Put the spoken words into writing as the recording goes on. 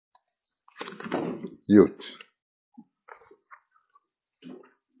י'.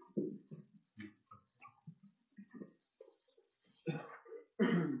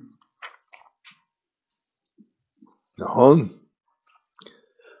 נכון?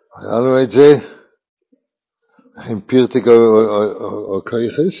 היה לנו את זה עם פירטק או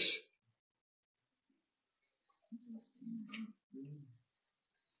קייחס.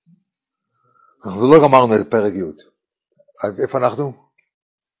 אנחנו לא גמרנו את פרק י'. איפה אנחנו?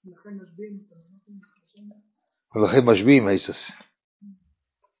 ולכן משביעים איסס.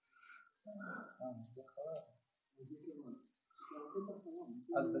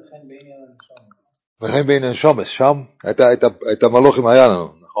 וכן בין הנשומס, שם את המלוכים היה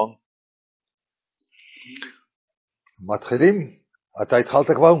לנו, נכון? מתחילים? אתה התחלת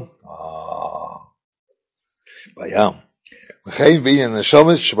כבר? בים. וכן בין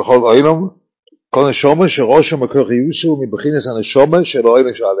הנשומס שבכל אוילום, כל נשומס שראשם הכוחיוסו מבחינס הנשומס של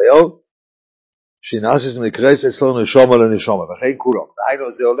האוילום של הליאור, שנעשס מקרס אצלו נשומה לנשומה, וכן כולם.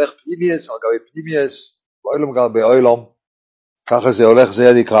 דהיינו, זה הולך פנימייס, על גבי פנימייס, באוילום גל באוילום, ככה זה הולך, זה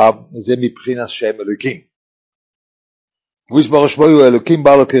נקרא, זה מבחינת שם אלוקים. ויסבר שמו הוא אלוקים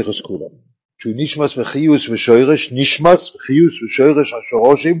בעל הכיחס כולם. שהוא נשמס וחיוס ושוירש, נשמס וחיוס ושוירש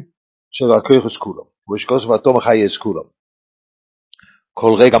השורשים של הכיחס כולם. וישקוס ואתום החייס כולם.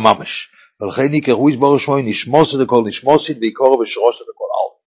 כל רגע ממש. ולכן נקראו ויסבר שמו נשמוסת לכל נשמוסית, ויקורו ושורשת לכל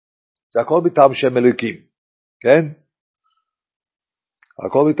על. זה הכל בטעם שם אלוקים. כן?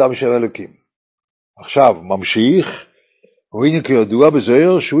 הכל בטעם שם אלוקים. עכשיו, ממשיך, והנה כידוע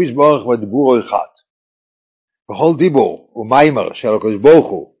בזוהר שהוא יסברך בדיבור אחד. בכל דיבור ומיימר של הקדוש ברוך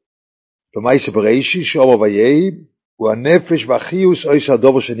הוא, במעשה בראשית שאומר ויהי, הוא הנפש והחיוס אויס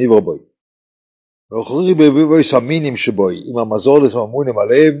הדובר שנברא בו. ואחרי בביבויס המינים שבו, עם המזולת והמונים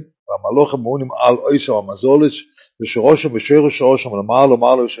עליהם, והמלוכים מונים על אויס המזולת, ושורשם ושורש שורשם למעלה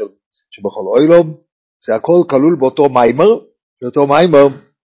ומעלה שבכל אוילום, זה הכל כלול באותו מיימר, ואותו מיימר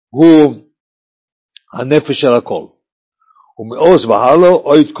הוא הנפש של הכל. ומאוז והלו,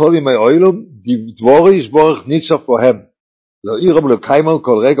 אוית כל ימי אוילום, דבורי יסבורך ניצף בוהם. לא עירם לקיימל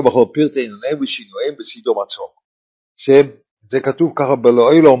כל רגע בכל פרטי עניינים ושינויים בסידום עצמו. זה כתוב ככה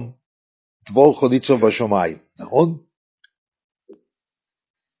בלאוילום, דבורך ניצף בשמיים. נכון?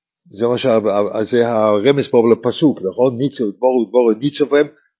 זה הרמז פה לפסוק, נכון? ניצף, דבורי ניצף בהם.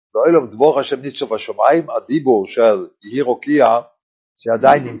 לאוילום דבורך השם ניצף בשמיים, הדיבור של הירוקיע, זה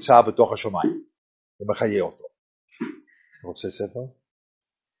עדיין נמצא בתוך השמיים. זה מחיה אותו. רוצה ספר?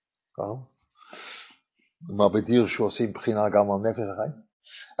 ככה? מה בדיר שעושים בחינה גם על נפש החיים?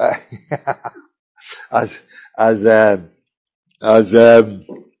 אז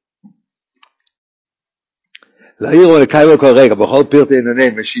להעיר ולקיים כל רגע, בכל פרטי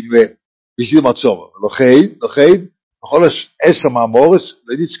עניינים ושינויים, בשביל מצור. לכן, בכל 10 מאמורס,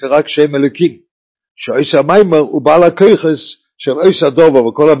 ונזכר רק שם אלוקים, שעושה המיימר הוא בעל הכיחס של עושה הדובר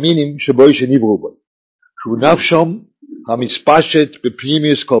וכל המינים שבו שנבראו בו. שהוא נפשם המספשת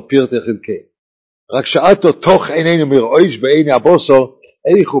בפנימיוס כל פרטי חלקי. רק שעתו תוך עינינו מרעויש בעיני הבוסר,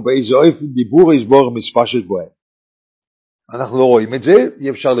 איך הוא באיזה אופן דיבור יסבור מספשת בוהם. אנחנו לא רואים את זה, אי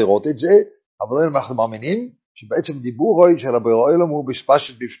אפשר לראות את זה, אבל אנחנו מאמינים שבעצם דיבור רואי של הבראוילם הוא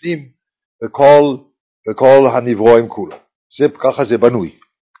מספשת בפנים בכל הנברואים כולם. ככה זה בנוי.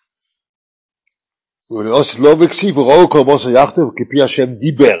 ולא וכסיב וראו כל בוסר יחתו כפי השם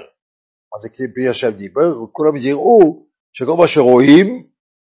דיבר. מה זה כפי השם דיבר? וכולם יראו שכל מה שרואים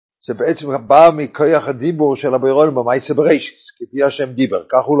זה בעצם בא מכוח הדיבור של הבראוילם במעשה בראשית, כפי השם דיבר.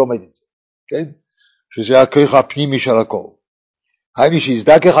 כך הוא לומד את זה. כן? שזה הכוח הפנימי של הכל. היינו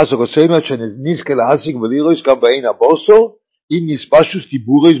שיזדכך הסוגוסינו עד שנזכה להשיג ולראות גם בעין הבוסר, אם נספשוס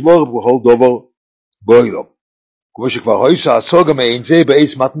דיבור יסבור בכל דובר באוילום. כמו שכבר הויסה הסוגה מעין זה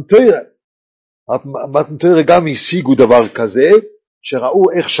בעץ מתן תורה. מתן תורה גם השיגו דבר כזה,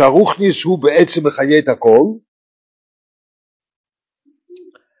 שראו איך שהרוחניס הוא בעצם מחיה את הכל,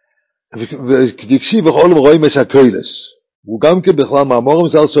 וכדקסי בכל רואים את הקוילס. הוא גם כן בכלל מאמורם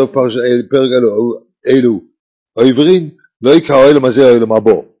זל סוף פרק אלו העברין, לא יקרא האוילם הזה האוילם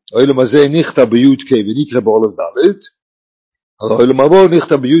הבא. האוילם הזה נכתב בי"ק ונקרא באלף ד', אז האוילם הבא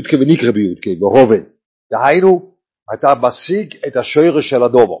נכתב בי"ק ונקרא בי"ק, בהובן. דהיינו, אתה משיג את השורש של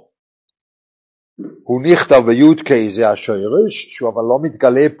הדובר. הוא נכתב בי"ק זה השורש, שהוא אבל לא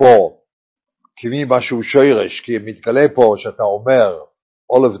מתגלה פה כמי משהו שורש, כי מתגלה פה שאתה אומר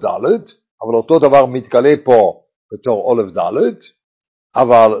אלף ד', אבל אותו דבר מתגלה פה בתור אלף ד',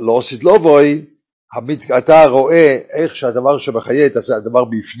 אבל לא עשית לא בוי, אתה רואה איך שהדבר שבחייה את הדבר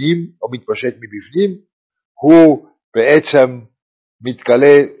בפנים, או מתפשט מבפנים, הוא בעצם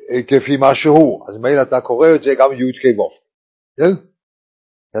מתגלה כפי מה שהוא. אז מילא אתה קורא את זה גם י' כבוף. כן?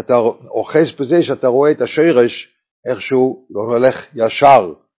 אתה אוחז בזה שאתה רואה את השרש, איכשהו הולך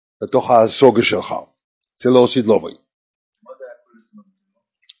ישר לתוך הסוגה שלך. זה לא עשית לא בי. מה זה היה קולס מתנתר?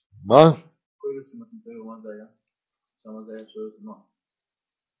 מה? קולס מתנתר, מה זה היה? שם זה היה שואלת מה?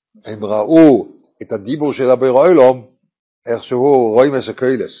 הם ראו את הדיבור של הביר אוילום, איכשהו רואים איזה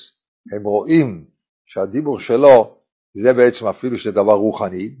קולס. הם רואים שהדיבור שלו, זה בעצם אפילו שדבר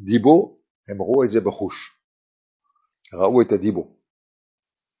רוחני, דיבור, הם ראו את זה בחוש. ראו את הדיבור.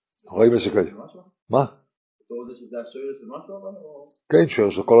 רואים איזה קולס. מה? אתה רואה שזה השואלת של משהו אבל? כן,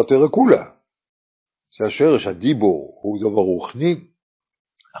 שרש של כל התורה כולה. זה השרש, הדיבור הוא דבר רוחני,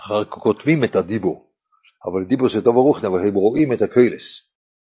 אחר כך כותבים את הדיבור. אבל דיבור זה דבר רוחני, אבל הם רואים את הקולס.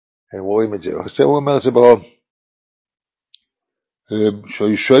 הם רואים את זה. עכשיו הוא אומר את זה ברוב.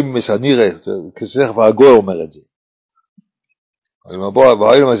 שישום מסנירה, כסך והגוי אומר את זה.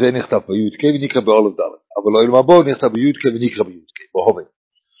 והאילם הזה נכתב ביודקי ונקרא באולף ד', אבל האילם הבא נכתב ביודקי ונקרא ביודקי, בהובן.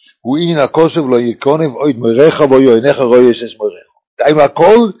 הוא אין הכוסף לא יקונב אויד מרחה בו יוינך רואי יסס מרחה. דיים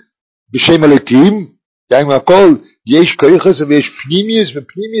הכל בשם אלוקים, דיים הכל יש כיחס ויש פנימיוס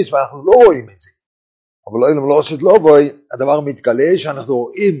ופנימיוס ואנחנו לא רואים את זה. אבל האילם לא עושה לא בוי, הדבר מתגלה שאנחנו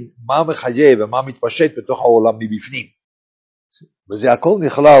רואים מה מחייב ומה מתפשט בתוך העולם מבפנים. וזה הכל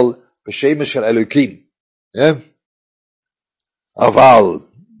נכלל בשם של אלוקים. אבל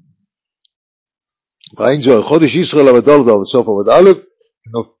ראין זו חודש ישראל הבדל בסוף עבוד א'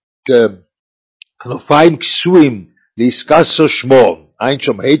 כנופיים כסויים להסקסו שמו אין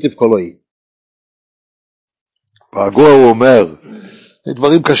שם היטב קולוי. והגור הוא אומר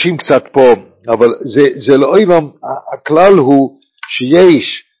דברים קשים קצת פה, אבל זה לא אילם, הכלל הוא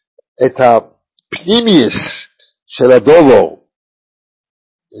שיש את הפנימיוס של הדובר,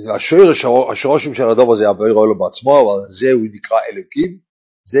 השורשים של הדובר זה הבאר אולו בעצמו, אבל זה הוא נקרא אלוקים,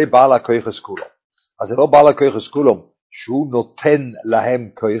 זה בעל הכויחס כולם. אז זה לא בעל הכויחס כולם שהוא נותן להם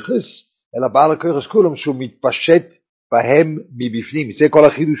כויחס, אלא בעל הכויחס כולם שהוא מתפשט בהם מבפנים. זה כל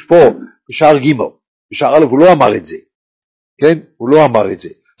החידוש פה בשער ג'. בשער א' הוא לא אמר את זה, כן? הוא לא אמר את זה.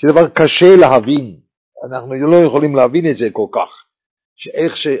 זה דבר קשה להבין, אנחנו לא יכולים להבין את זה כל כך.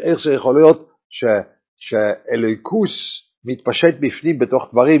 איך זה יכול להיות שאלוקוס מתפשט בפנים בתוך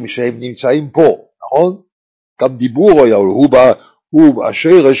דברים שהם נמצאים פה, נכון? גם דיבור היה, הוא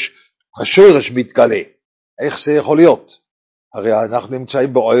השרש מתגלה. איך זה יכול להיות? הרי אנחנו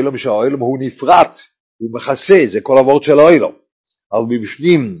נמצאים באוילם שהאוילם הוא נפרט, הוא מכסה, זה כל עבוד של האוילם. אבל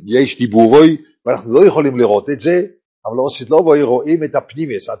מבפנים יש דיבורוי, ואנחנו לא יכולים לראות את זה, אבל לא עשית לא בואי רואים את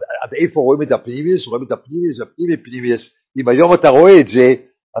הפנימיוס. עד איפה רואים את הפנימיוס? רואים את הפנימיוס והפנימיוס. אם היום אתה רואה את זה,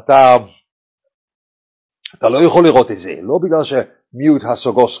 אתה לא יכול לראות את זה, לא בגלל שמיעוט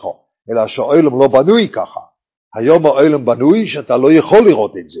הסוגוסכו, אלא שהאוילם לא בנוי ככה. היום האוילם בנוי שאתה לא יכול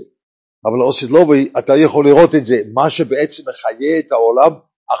לראות את זה. אבל לא עשית לא בואי, אתה יכול לראות את זה, מה שבעצם מחיה את העולם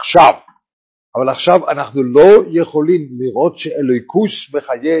עכשיו. אבל עכשיו אנחנו לא יכולים לראות שאלוקוס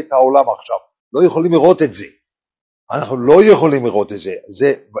מחיה את העולם עכשיו. לא יכולים לראות את זה. אנחנו לא יכולים לראות את זה.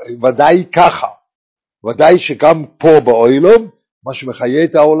 זה ודאי ככה. ודאי שגם פה באוילום, מה שמחיה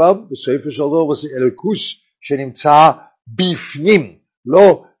את העולם, בסופו של דבר זה אלוקוס שנמצא בפנים.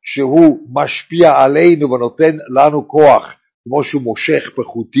 לא שהוא משפיע עלינו ונותן לנו כוח, כמו שהוא מושך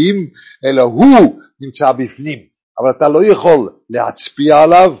בחוטים, אלא הוא נמצא בפנים. אבל אתה לא יכול להצפיע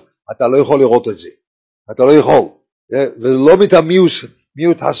עליו, אתה לא יכול לראות את זה. אתה לא יכול. ולא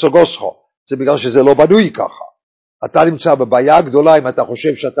מיעוט הסוגוסכו. זה בגלל שזה לא בנוי ככה. אתה נמצא בבעיה גדולה אם אתה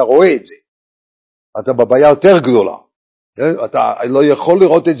חושב שאתה רואה את זה. אתה בבעיה יותר גדולה. אתה לא יכול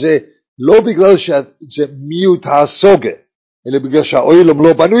לראות את זה לא בגלל שזה מיעוט הסוגה, אלא בגלל שהאוילם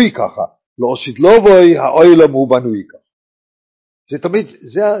לא בנוי ככה. לא עשית לא בוי, האוילם הוא בנוי ככה. זה תמיד,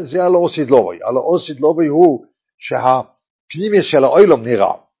 זה הלא עשית לא בוי. הלא עשית לא בוי הוא שהפנימיה של האוילם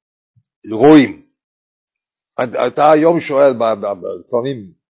נראה. רואים. אתה היום שואל,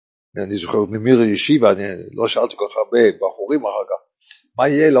 לפעמים, אני זוכר ממיר ישיבה, אני לא שאלתי כל כך הרבה בחורים אחר כך, מה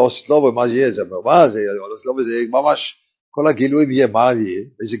יהיה לעשות לו ומה יהיה, זה מה זה, לעשות לו וזה ממש, כל הגילויים יהיה, מה יהיה,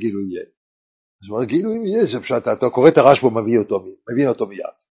 איזה גילוי יהיה. אז מה הגילויים יהיה, זה פשוט, אתה קורא את הרשב"א מבין אותו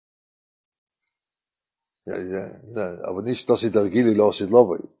מיד. אבל מי שאתה עושה גילוי לא עושה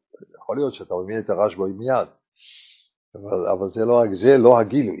לו, יכול להיות שאתה מבין את הרשב"א מיד, אבל זה לא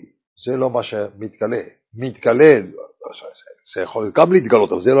הגילוי, זה לא מה שמתגלה. מתגלה, זה יכול גם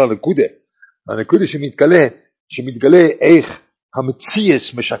להתגלות, אבל זה לא הנקודה. הנקודה שמתגלה איך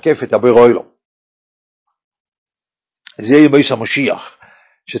המציאס משקף את הבאר אוילום. זה יהיה מייס המשיח,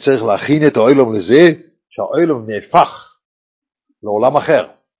 שצריך להכין את האוילום לזה, שהאוילום נהפך לעולם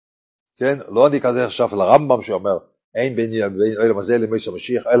אחר. כן? לא אני כזה עכשיו לרמב"ם שאומר, אין בין האוילום הזה למייס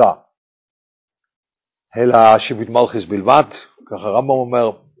המשיח, אלא אלא שיבוט מלכוס בלבד, ככה רמב"ם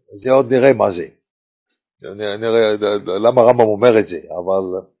אומר, זה עוד נראה מה זה, נראה למה רמב"ם אומר את זה,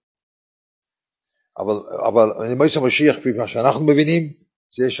 אבל מויס המשיח כפי שאנחנו מבינים,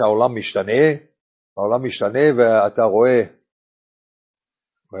 זה שהעולם משתנה, ואתה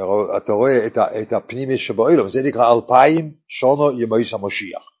רואה את הפנימי שבאילום, זה נקרא 2000 שונו למויס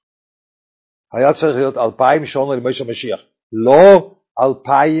המשיח. היה צריך להיות 2000 שונו למויס המשיח, לא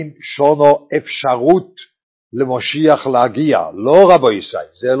 2000 שונו אפשרות למשיח להגיע, לא רבו ישראל,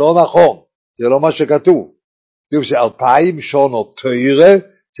 זה לא נכון, זה לא מה שכתוב. כתוב זה 2000 שונו תוירה,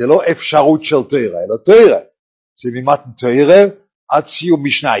 זה לא אפשרות של תוירה, אלא תוירה. זה ממתן תוירה עד סיום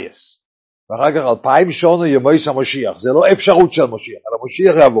משנייס. ואחר כך 2000 שונו ימויס המשיח, זה לא אפשרות של משיח, אלא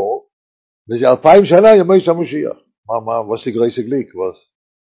משיח יבוא, וזה 2000 שנה ימויס המשיח. was die große Glück?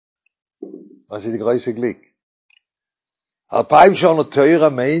 Was ist die große Glück? 2000 שונו תוירה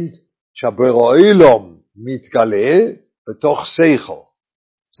meint, שהבורא מתגלה בתוך שכל.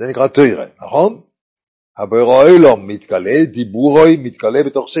 זה נקרא תוירה, נכון? הבורא מתגלה, דיבורוי מתגלה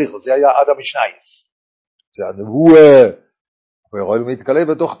בתוך שכל. זה היה עד המשנייס. זה הנבואה, הבורא מתגלה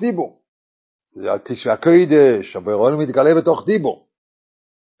בתוך דיבור. זה הכיסא הקודש, הבורא מתגלה בתוך דיבור.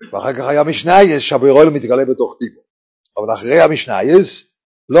 ואחר כך היה משנייס, שהבורא מתגלה בתוך דיבור. אבל אחרי המשנייס,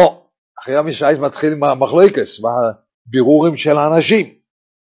 לא. אחרי המשנייס מתחיל עם המחלוקס, והבירורים של האנשים.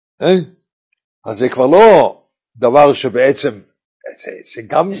 אז זה כבר לא דבר שבעצם, זה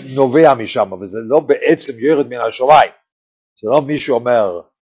גם נובע משם, אבל זה לא בעצם יורד מן השמיים. זה לא מישהו אומר,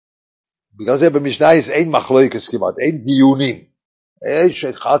 בגלל זה במשנייס אין מחלוקס כמעט, אין דיונים. יש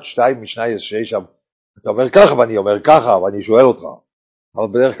 1, 2 משנייס שיש שם, אתה אומר ככה ואני אומר ככה, ואני שואל אותך. אבל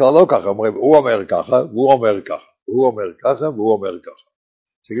בדרך כלל לא ככה, אומרים, הוא אומר ככה, והוא אומר ככה, הוא אומר ככה, והוא אומר ככה.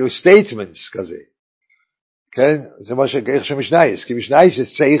 זה כאילו statements כזה. כן? זה מה שכך שמשנייס, כי משנייס זה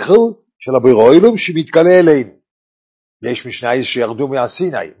שכל של הבורא שמתגלה אלינו. יש משנייס שירדו מהר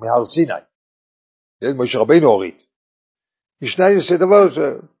סיני. כן, משה רבינו הוריד. משנייס זה דבר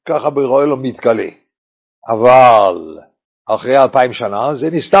שככה הבורא מתגלה. אבל אחרי 2000 שנה זה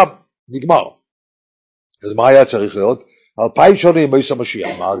נסתם, נגמר. אז מה היה צריך להיות? 2000 שנה ימויס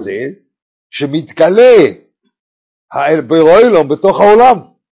המשיח, מה זה? שמתגלה הבורא בתוך העולם.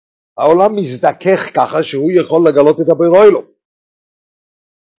 העולם מזדכך ככה שהוא יכול לגלות את הבורא.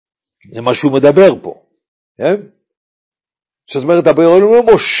 זה מה שהוא מדבר פה. כן? זאת אומרת, הבורא לא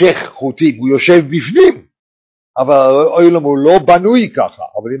מושך חוטים, הוא יושב בפנים. אבל העולם הוא לא בנוי ככה,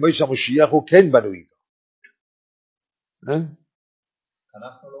 אבל אם יש המשיח הוא כן בנוי ככה.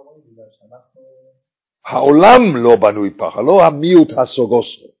 אנחנו לא רואים בגלל שאנחנו... העולם לא בנוי ככה, לא המיעוט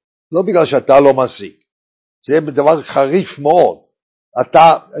הסוגוסו. לא בגלל שאתה לא משיג. זה דבר חריף מאוד.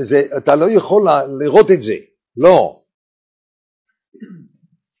 אתה לא יכול לראות את זה. לא.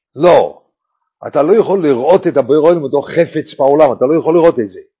 אתה לא יכול לראות את הבורא מתוך חפץ בעולם, אתה לא יכול לראות את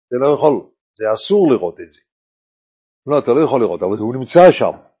זה. זה לא יכול, זה אסור לראות את זה. לא, אתה לא יכול לראות, אבל הוא נמצא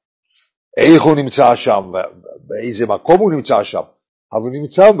שם. איך הוא נמצא שם, באיזה מקום הוא נמצא שם. אבל הוא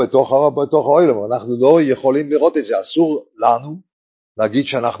נמצא בתוך העולם, אנחנו לא יכולים לראות את זה. אסור לנו להגיד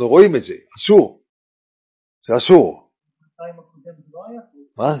שאנחנו רואים את זה. אסור. זה אסור.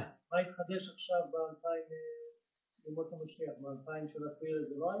 מה? מה התחדש עכשיו ב-2000 ימות המשיח? ב-2000 של התפילה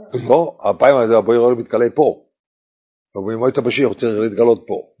זה לא היה? לא, 2000 הזה הבורא מתגלה פה. ובימות המשיח הוא צריך להתגלות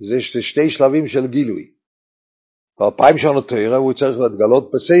פה. זה שתי שלבים של גילוי. ב-2000 שנה תורה הוא צריך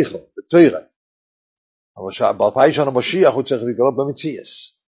להתגלות בשכל, בתורה. אבל ב-2000 שנה משיח הוא צריך להתגלות במציאס.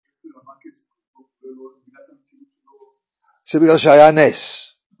 זה בגלל שהיה נס.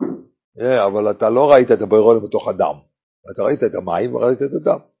 אבל אתה לא ראית את הבורא בתוך הדם. אתה ראית את המים וראית את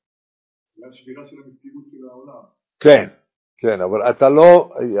הדם. זה השבירה של המציאות של העולם. כן, אבל אתה לא,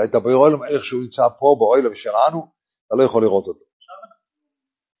 את הבורא איך שהוא נמצא פה בעולם שלנו, אתה לא יכול לראות אותו.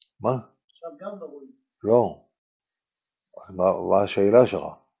 מה? עכשיו גם לא רואים. לא. מה השאלה שלך?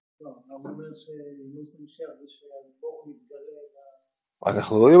 לא, אני אומר שימוס המשיח זה שהבור מתגלה...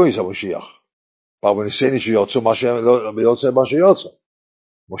 אנחנו לא יודעים איזה משיח. פעם ניסיני שיוצא מה שיוצא.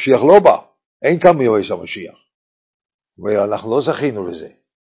 משיח לא בא. אין כאן מיועס המשיח. ואנחנו לא זכינו לזה.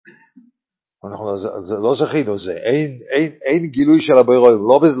 אנחנו לא זכינו לזה. אין גילוי של הבורא,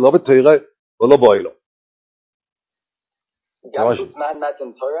 לא בתורה ולא באלוהים. גם בזמן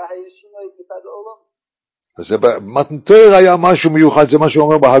מתן תורה היה שינוי מצד העולם? מתן תורה היה משהו מיוחד, זה מה שהוא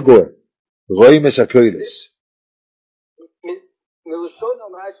אומר בהגוה. רואים את הקהילס. מלשון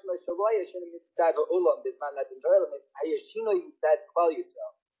המשמע שלא היה שינוי מצד העולם בזמן מתן תורה, היה שינוי מצד כלל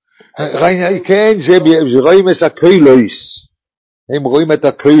ישראל. כן, זה רואים את הקהילס. הם רואים את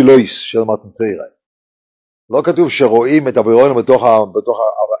הקהילס של מתן תורה. לא כתוב שרואים את הבורא בתוך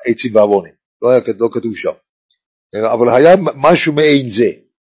העצים והאבונים. לא כתוב שם. אבל היה משהו מעין זה,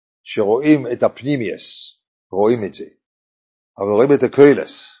 שרואים את הפנימיוס, רואים את זה. אבל רואים את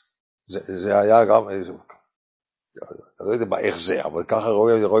הקוילס. זה היה גם, אני לא יודע איך זה, אבל ככה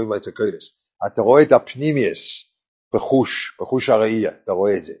רואים את הקוילס. אתה רואה את הפנימיוס בחוש הראייה, אתה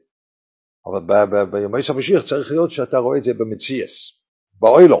רואה את זה. אבל בימי המשיח צריך להיות שאתה רואה את זה במציאס,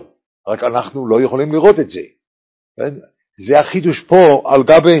 באוילום. רק אנחנו לא יכולים לראות את זה. זה החידוש פה על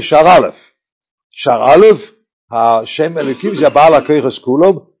גבי שער א'. שער א', השם אלוקים זה הבעל הכוח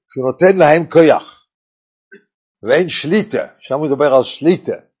כולם, שהוא נותן להם כוח. ואין שליטה, שם הוא מדבר על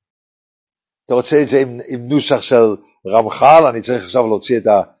שליטה. אתה רוצה את זה עם נוסח של רמח"ל, אני צריך עכשיו להוציא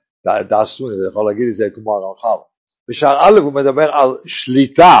את הסטון, אני יכול להגיד את זה כמו הרמח"ל. בשער א' הוא מדבר על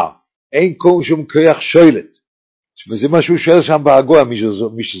שליטה, אין שום כוח שולט. וזה מה שהוא שואל שם בהגויה,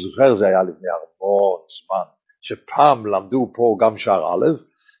 מי שזוכר זה היה לפני המון זמן, שפעם למדו פה גם שער א',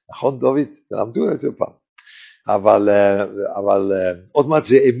 נכון דוד? למדו את זה פעם. אבל עוד מעט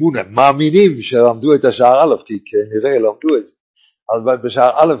זה אמונה, מאמינים שלמדו את השער א', כי כנראה למדו את זה. אבל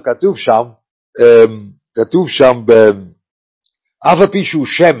בשער א' כתוב שם, אף על פי שהוא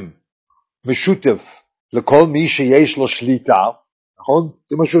שם משותף לכל מי שיש לו שליטה, נכון?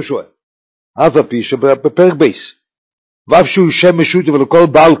 זה מה שהוא שואל. אף על פי שבפרק בייס, ואף שהוא שם משותף לכל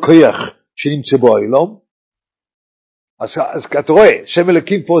בעל כוח שנמצא בו אילום, אז אתה רואה, שם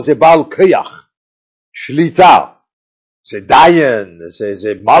אלוקים פה זה בעל כוח, שליטה, זה דיין, זה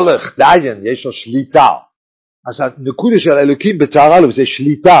מלך דיין, יש לו שליטה. אז הנקודה של אלוקים בתואר א' זה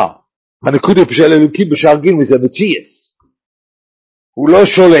שליטה, הנקודה של אלוקים בשער ג' זה מציאס. הוא לא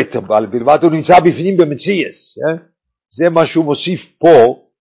שולט, אבל בלבד הוא נמצא בפנים במציאס. זה מה שהוא מוסיף פה,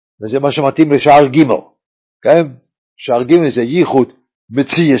 וזה מה שמתאים לשער ג'. כן? שער ג' זה ייחוד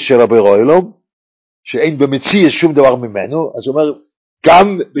מציאס של הבורא עולם, שאין במציאס שום דבר ממנו, אז הוא אומר, גם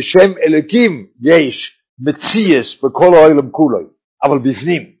בשם אלוקים יש מציאס בכל העולם כולו, אבל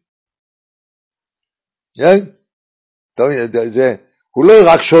בפנים. כן? הוא לא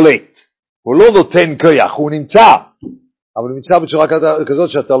רק שולט, הוא לא נותן כוח, הוא נמצא, אבל הוא נמצא בצורה כזאת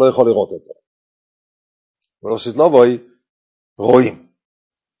שאתה לא יכול לראות אותו. ולא סתלובוי, רואים.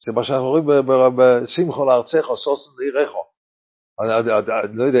 זה מה שאנחנו רואים בשמחו לארצך, סוסן לעירך. אני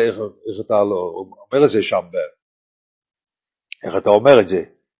לא יודע איך אתה אומר את זה שם, איך אתה אומר את זה.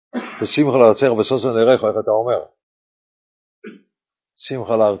 בשמחו לארצך וסוסן לעירך, איך אתה אומר?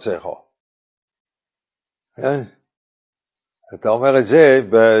 שמחו לארצך. כן? אתה אומר את זה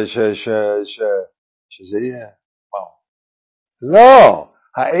שזה יהיה, לא,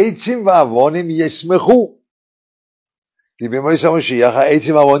 העצים והעוונים ישמחו, כי במועד המשיח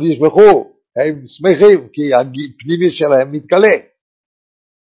העצים והעוונים ישמחו, הם שמחים, כי הפנימיות שלהם מתגלה,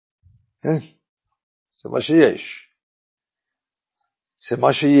 זה מה שיש, זה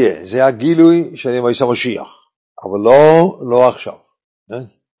מה שיהיה, זה הגילוי של במועד המשיח, אבל לא עכשיו, זה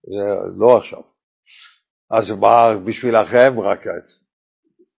לא עכשיו. אז מה בשבילכם רק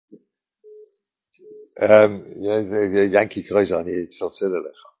ינקי קרויזר, אני אצלצל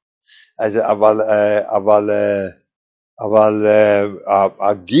אליך. אבל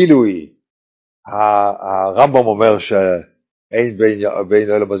הגילוי, הרמב"ם אומר שאין בין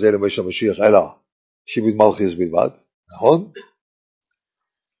עולם הזה למשה המשיח אלא שיבוד מלכיוס בלבד, נכון?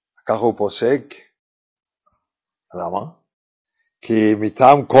 ככה הוא פוסק. למה? כי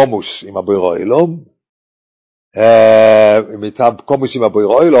מטעם קומוס עם הבורא עולם, מטעם קומוס עם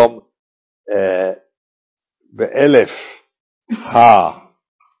הבורא עולם, באלף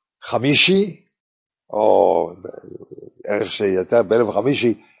החמישי, או ערך שיותר, באלף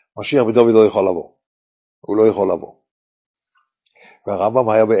החמישי, משיח בן דוד לא יכול לבוא. הוא לא יכול לבוא. והרמב"ם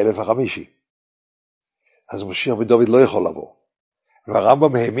היה באלף החמישי. אז משיח בן דוד לא יכול לבוא.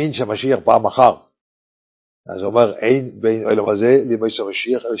 והרמב"ם האמין שהמשיח פעם אחר. אז הוא אומר, אין בין עולם הזה למועד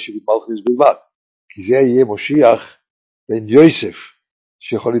המשיח אלא שיבוד מלכיוס בלבד. כי זה יהיה משיח בן יוסף,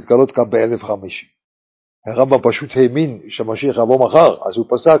 שיכול להתגלות כאן באלף החמישי. הרמב"ם פשוט האמין שהמשיח יבוא מחר, אז הוא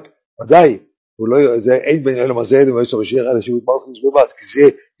פסק, ודאי, זה אין בין עולם הזה למועד המשיח אלא שיבוד מלכיוס בלבד, כי זה,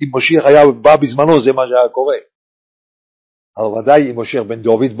 אם משיח היה בא בזמנו, זה מה שהיה קורה. אבל ודאי, אם משיח בן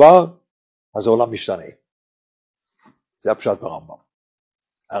דוד בא, אז העולם משתנה. זה הפשט ברמב"ם.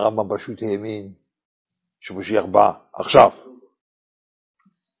 הרמב"ם פשוט האמין שמשיח בא עכשיו.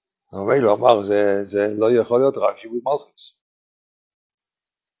 אבל הוא אמר, זה לא יכול להיות רק שיבוד מלכיוס.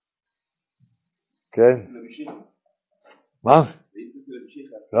 כן? מה?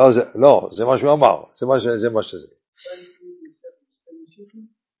 לא, זה מה שהוא אמר, זה מה שזה.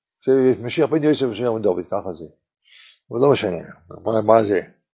 משיח בן יוסף ומשיח בן דוד, ככה זה. אבל לא משנה, מה זה?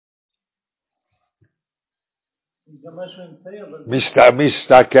 זה משהו אמצעי, אבל...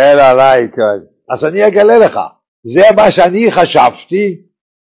 מסתכל עליי, כן. אז אני אגלה לך, זה מה שאני חשבתי,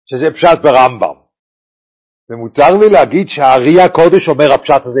 שזה פשט ברמב"ם. ומותר לי להגיד שהארי הקודש אומר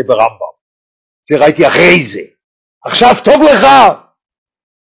הפשט הזה ברמב"ם. זה ראיתי אחרי זה. עכשיו טוב לך,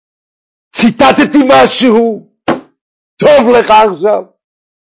 ציטטתי משהו, טוב לך עכשיו,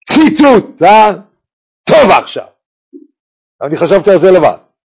 ציטוט, טוב עכשיו. אני חשבתי על זה לבד,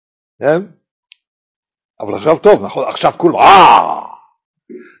 אבל עכשיו טוב, נכון, עכשיו כולם,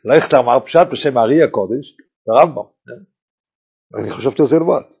 לך תאמר פשט בשם הארי הקודש ברמב"ם, אני חשבתי על זה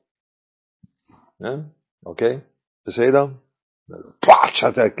לבד, אוקיי, בסדר? פאץ',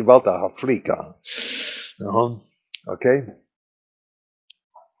 אתה קיבלת הפליקה, נכון, אוקיי,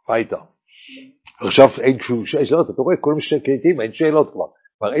 הייתה. עכשיו אין שום שאלות, אתה רואה, כל משקעים, אין שאלות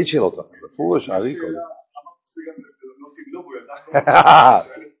כבר אין שאלות, בפורש, הארי קודש.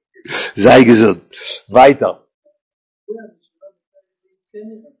 sei gesund. Weiter.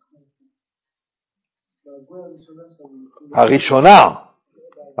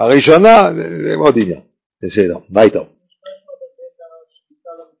 הראשונה, זה מאוד עניין. בסדר, weiter.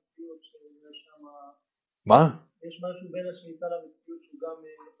 מה? יש משהו בין השליטה למציאות שהוא גם,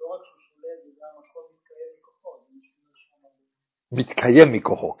 לא רק שהוא שולט, זה גם הכל מתקיים מכוחו. מתקיים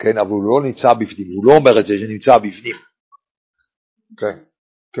מכוחו, כן, אבל הוא לא נמצא בפנים, הוא לא אומר את זה שנמצא בפנים. כן,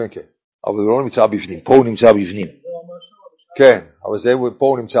 כן, כן, אבל הוא לא נמצא בפנים, פה הוא נמצא בפנים. כן, אבל פה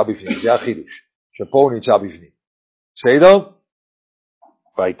הוא נמצא בפנים, זה החידוש, שפה הוא נמצא בפנים. בסדר?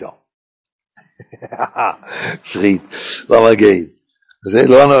 weiter. פריד, לא מגעיל. זה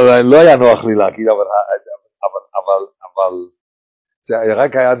לא היה נוח לי להגיד, אבל זה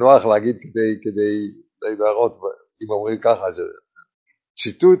רק היה נוח להגיד כדי להראות, אם אומרים ככה, זה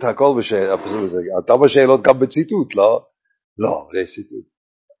ציטוט, הכל בשאלות, אתה בשאלות גם בציטוט, לא? לא, זה ציטוט.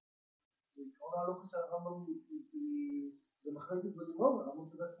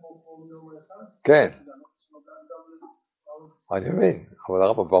 כן. אני מבין, אבל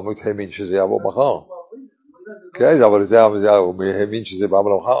הרב באמת האמין שזה יבוא מחר. כן, אבל הוא האמין שזה בא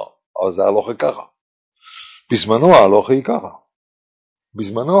מחר, אבל זה הלוך ככה. בזמנו הלוך היא ככה.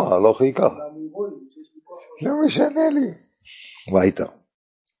 בזמנו הלוך היא ככה. לא משנה לי. weiter.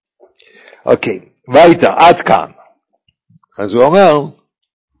 אוקיי, weiter, עד כאן. אז הוא אומר,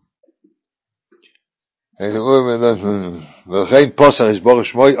 ולכן פוסר יסבור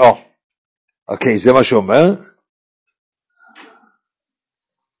שמוי, אוקיי, זה מה שהוא אומר.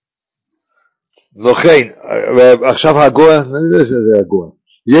 לכן, עכשיו הגויה, זה הגויה.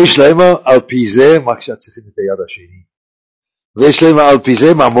 יש להם על פי זה, מה כשצריכים את היד השני? ויש להם על פי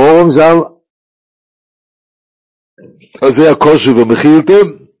זה, מאמורם ז"ל, אז זה הכוסו במחילתם,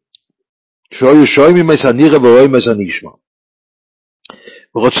 שהיו שוימים את הנירה ורואים את הנשמע.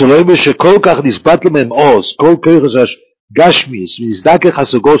 ורוצה להם שכל כך נסבט להם עוז, כל כך גשמיס, ונזדקך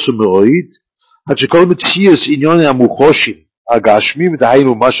הסוגוס ומרואית, עד שכל מציאס עניוני המוחושים, הגשמים,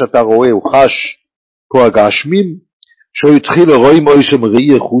 דהיינו מה שאתה רואה, הוא חש פה הגשמים, שהוא התחיל לרואים אויסם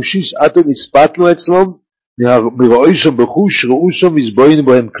ראי חושיס, עד הוא נסבט לו אצלם, מרואיסם בחוש, ראוסם וזבוין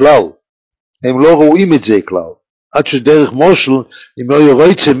בהם כלל. הם לא רואים את זה כלל. עד שדרך מושל, אם לא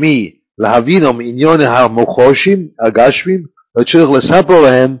יורצה מי להבינם עניוני המוחושים, הגשמים, לא צריך לספר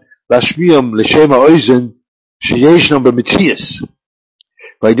להם, להשמיעם לשם האוזן שישנם במציאס.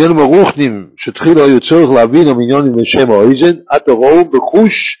 והעניינים הרוחנים שתחילו היו צורך להבינם עניונים לשם האוזן, עתה ראו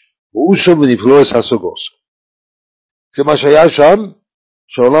בחוש ואוסם ונפלו את הסוגוס. זה מה שהיה שם,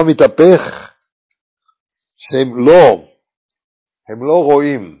 שהעולם מתהפך, הם לא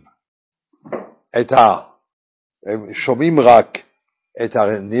רואים הם שומעים רק את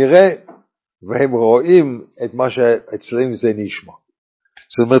הנראה, והם רואים את מה שאצלם זה נשמע.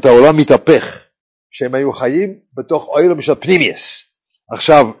 זאת אומרת, העולם מתהפך, שהם היו חיים בתוך עולם של פנימיוס.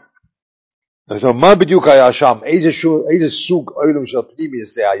 עכשיו, מה בדיוק היה שם? איזה סוג עולם של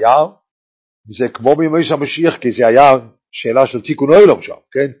פנימיוס זה היה? זה כמו בימי המשיח, כי זה היה שאלה של תיקון עולם שם,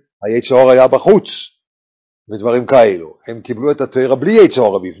 כן? היצר אור היה בחוץ, ודברים כאלו. הם קיבלו את התורה בלי יצר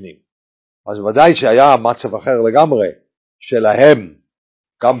אור בפנים. אז ודאי שהיה מצב אחר לגמרי שלהם,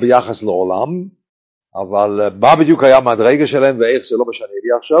 גם ביחס לעולם, אבל מה בדיוק היה מהדרגה שלהם ואיך זה לא משנה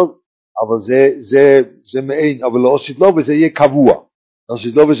לי עכשיו, אבל זה מעין, אבל לא עושה לו וזה יהיה קבוע. לא עושה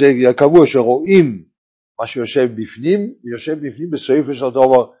לו וזה יהיה קבוע, שרואים מה שיושב בפנים, יושב בפנים בסופו של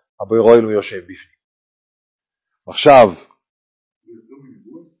דבר, אבל רואים הוא יושב בפנים. עכשיו,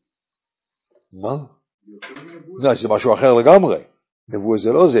 מה? לא, זה משהו אחר לגמרי. נבואה זה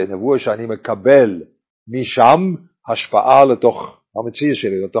לא זה, נבואה שאני מקבל משם השפעה לתוך המציאות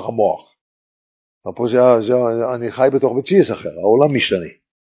שלי, לתוך המוח. פה אני חי בתוך מציאות אחר, העולם משתנה.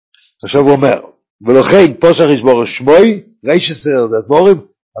 עכשיו הוא אומר, ולכן פוסח יסבור שמוי, ריש עשר הדבורים,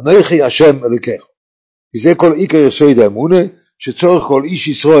 אנוכי השם אלוקיך. כי זה כל עיקר יסוד האמונה, שצורך כל איש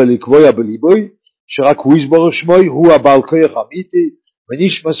ישראל לקבוע בליבוי, שרק הוא יסבור שמוי, הוא הבעל כוח אמיתי,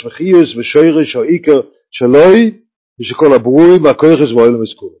 ונשמס וחיוס ושורש או עיקר שלוי, ושכל הברואים והכוח יסבור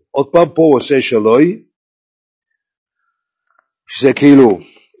למזכור. עוד פעם פה הוא עושה שלוי, שזה כאילו,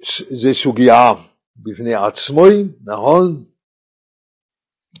 זה סוגיה בפני עצמוי, נכון?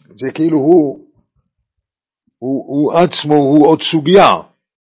 זה כאילו הוא עצמו, הוא עוד סוגיה.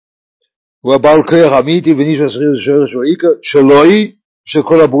 הוא הבעל כוח אמיתי ונשמס וחיוס ושורש או עיקר שלוי,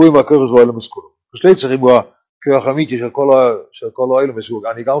 שכל הברואים והכוח יסבור למזכור. בשתי צריכים הוא הכוח אמיתי של כל האלו מסוג,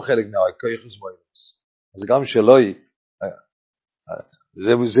 אני גם חלק מהכוח יסבור למזכור. אז גם שלוי,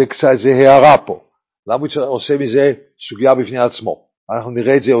 זה הערה פה. למה הוא עושה מזה סוגיה בפני עצמו? אנחנו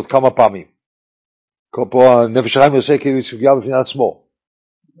נראה את זה עוד כמה פעמים. פה הנפש החיים עושה כאילו סוגיה בפני עצמו.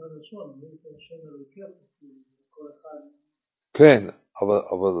 כן,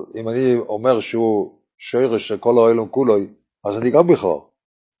 אבל אם אני אומר שהוא שורש של כל העולם כולו, אז אני גם בכלל.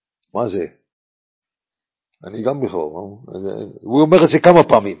 מה זה? אני גם בכלל. הוא אומר את זה כמה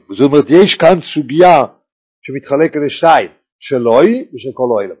פעמים. זאת אומרת, יש כאן סוגיה שמתחלקת לשתיים, שלוי ושל כל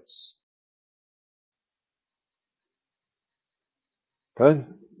העולם. כן?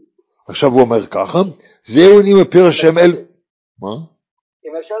 עכשיו הוא אומר ככה, זהו נראה פיר השם אל... מה?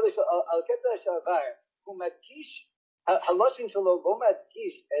 אם אפשר לשאול, על קטע שעבר, הוא מדגיש, הלושן שלו לא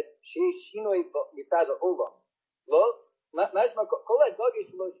מדגיש את שיש שינוי מצד העולם. לא? משמע, כל הדוגיה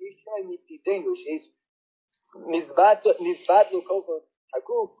שלו שיש שינוי מצידנו, שיש נזבט לו כל כך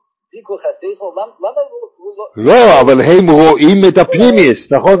הגוף, זיקו חסיכו, למה הוא לא... לא, אבל הם רואים את הפנימיוס,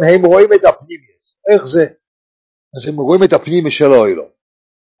 נכון? הם רואים את הפנימיוס. איך זה? אז הם רואים את הפנימיוס שלו אלו,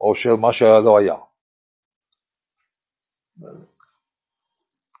 או של מה שלא היה.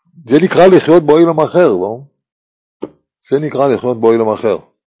 זה נקרא לחיות בעולם אחר, לא? זה נקרא לחיות בעולם אחר.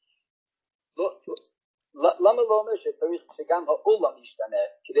 למה לא אומר שצריך שגם העולם ישתנה,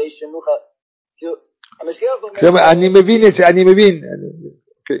 כדי שנוכל... אני מבין את זה, אני מבין.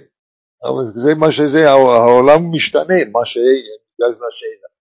 אוקיי. אבל זה מה שזה, העולם משתנה, מה שאין.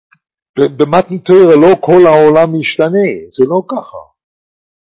 במתן תורה לא כל העולם משתנה, זה לא ככה.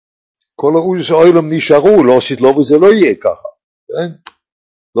 כל העולם נשארו, לא עשית לו וזה לא יהיה ככה. כן?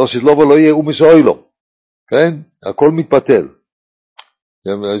 לא עשית לו ולא יהיה ומסוי לו. כן? הכל מתפתל.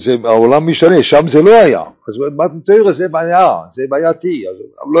 העולם משתנה, שם זה לא היה. אז מתן תורה זה בעיה, זה בעייתי.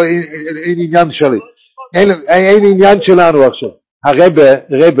 לא, אין עניין שלי. אין עניין שלנו עכשיו.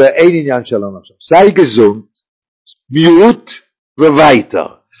 הרבה, אין עניין שלנו עכשיו. sei gesund, מיעוט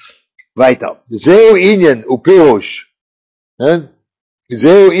וויתר. זהו עניין ופירוש.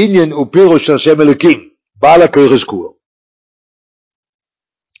 זהו עניין ופירוש של השם אלוקים. בעל הכוח כולו.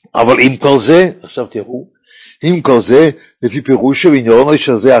 אבל עם כל זה, עכשיו תראו, עם כל זה, לפי פירושו ועניינו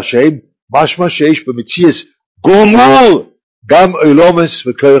של זה השם, משמע שיש במציאות גמור, גם אילומס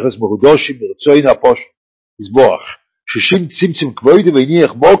וכוחס מחודשים ברצוין הפושט, יסבורך, ששים צמצם כבוד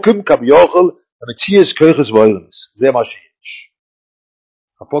והניח מוקם כביוכל, המציאות כוחס ואילומס, זה מה שיש.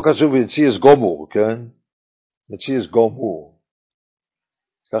 פה כתוב מציאות גמור, כן? מציאות גמור.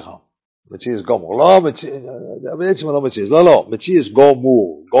 ככה, מציאות גמור, לא, בעצם לא מציאות, לא, מציאות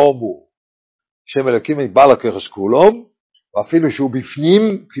גמור. שם אלוקים את בעל הכוחס כולו, ואפילו שהוא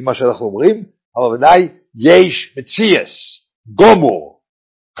בפנים, כפי מה שאנחנו אומרים, אבל ודאי יש מציאס, גומור,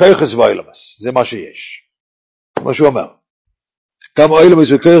 כוחס ואילומס, זה מה שיש. מה שהוא אומר. כמה אילומס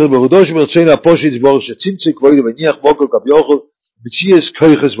וכוחס ברודו שמרצוין הפושט יסבור שצמצם כבוד וניח מוקל כביוכל, מציאס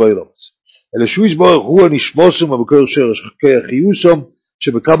כוחס ואילומס. אלא שהוא יסבור הוא הנשמוסם ובקור שרש כוח חיוסם,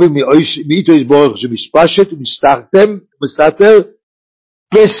 שבקבל מאיתו יסבור שמספשת ומסתתר,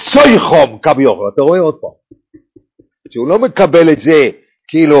 בסויחום כביוכל. אתה רואה עוד פעם. שהוא לא מקבל את זה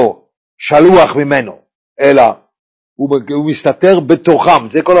כאילו שלוח ממנו, אלא הוא מסתתר בתוכם.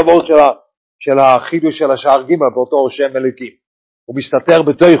 זה כל העבוד של החידוש של השער ג' באותו שם אלוקים. הוא מסתתר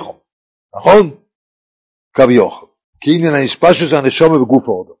בתוכם, נכון? כביוכל. כי עניין המספשת הנשמה בגוף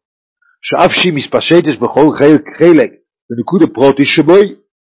האדם. שאף שהיא מספשתת בכל חלק בנקוד הפרוטי שבוי,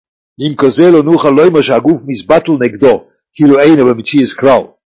 אם כזה לא נוכל לא אומר שהגוף מסבטל נגדו, כאילו אינו במציאות כלל.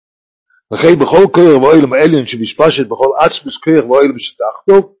 וכן בכל כוח ואוילם העליון שמספשת בכל עצמוס כוח ואוילם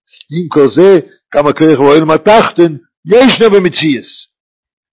שתחתו, עם כל זה כמה כוח ואוילם התחתן ישנו במציאות.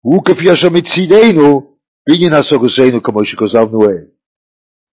 הוא כפי אשר מצידנו בעניין הסוגסנו כמו שכזבנו אין.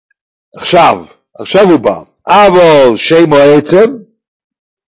 עכשיו הוא בא, אבל שם העצם,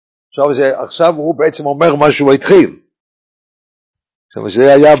 עכשיו הוא בעצם אומר מה שהוא התחיל.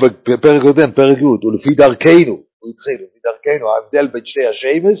 זה היה בפרק קודם, פרק י', ולפי דרכנו, הוא התחיל, לפי דרכנו, ההבדל בין שתי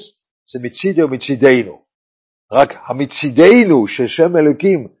השמש, זה מצידי ומצידנו. רק המצידנו של שם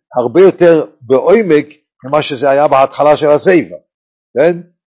אלוקים הרבה יותר בעומק ממה שזה היה בהתחלה של הספר. כן?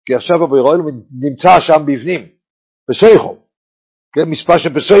 כי עכשיו הבורא נמצא שם בפנים, בסייחום. כן? מספר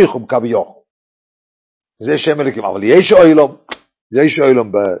שבסייחום כביכול. זה שם אלוקים. אבל יש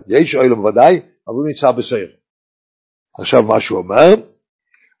אוילום ודאי, אבל הוא נמצא בסייחום. עכשיו מה שהוא אומר,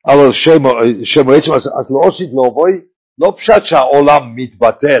 אבל שם עצם, אז לא עושית לא בוי, לא פשט שהעולם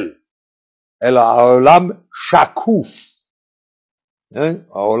מתבטל, אלא העולם שקוף.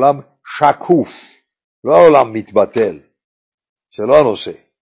 העולם שקוף, לא העולם מתבטל, זה לא הנושא,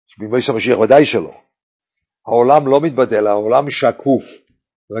 בימי המשיח ודאי שלא. העולם לא מתבטל, העולם שקוף,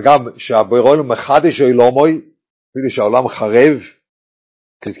 וגם שהבורא מחדש עולמוי, אפילו שהעולם חרב,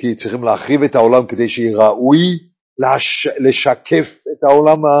 כי צריכים להחריב את העולם כדי שיהיה ראוי לשקף את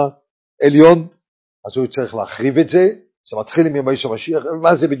העולם העליון, אז הוא צריך להחריב את זה. זה מתחיל עם ימי המשיח,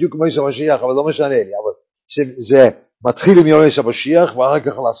 מה זה בדיוק ימי המשיח, אבל לא משנה לי, אבל זה מתחיל עם ימי המשיח, ואחר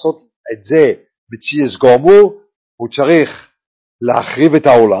כך לעשות את זה בציאס גומור, הוא צריך להחריב את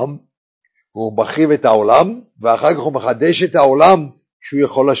העולם, הוא מחריב את העולם, ואחר כך הוא מחדש את העולם, שהוא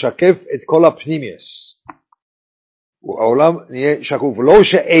יכול לשקף את כל הפנימיוס. העולם נהיה שקוף, לא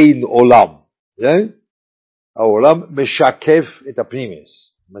שאין עולם, העולם משקף את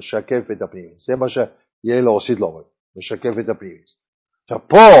הפנימיוס, זה מה שיהיה לו עושית לו, משקף את הפנימיוס. עכשיו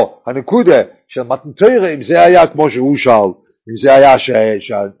פה הנקודה של מתן תורה, אם זה היה כמו שהוא שאל, אם זה היה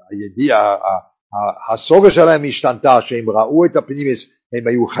הסוגה שלהם השתנתה, שהם ראו את הפנימיוס, הם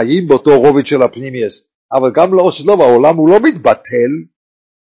היו חיים באותו רובד של הפנימיוס, אבל גם לא עושית לו, העולם הוא לא מתבטל,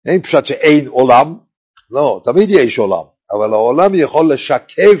 אין פשוט שאין עולם, לא, תמיד יש עולם, אבל העולם יכול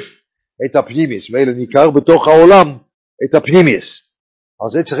לשקף את הפנימיוס, ואלה ניכר בתוך העולם את הפנימיוס.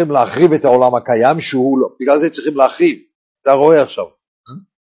 אז זה צריכים להחריב את העולם הקיים שהוא לא, בגלל זה צריכים להחריב, אתה רואה עכשיו.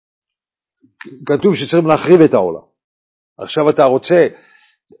 כתוב שצריכים להחריב את העולם. עכשיו אתה רוצה,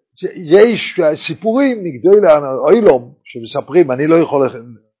 יש סיפורים מגדולי העולם שמספרים, אני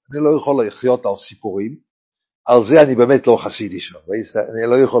לא יכול לחיות על סיפורים, על זה אני באמת לא חסידי שם,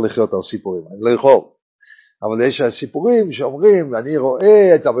 אני לא יכול לחיות על סיפורים, אני לא יכול. אבל יש סיפורים שאומרים, אני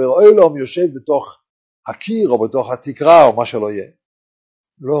רואה את הבורא עולם יושב בתוך הקיר או בתוך התקרה או מה שלא יהיה.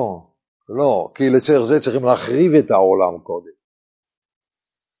 לא, כי לצורך זה צריכים להחריב את העולם קודם.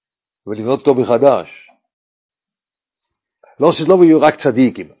 ולבנות אותו מחדש. לא שתלו יהיו רק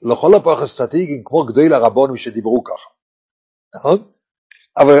צדיקים. לכל הפרחס צדיקים כמו גדולי הרבונים שדיברו ככה. נכון?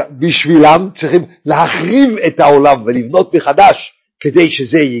 אבל בשבילם צריכים להחריב את העולם ולבנות מחדש כדי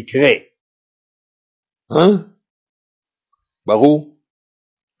שזה יקרה. ברור?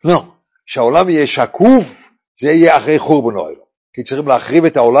 לא. שהעולם יהיה שקוף, זה יהיה אחרי חורבן העולם. כי צריכים להחריב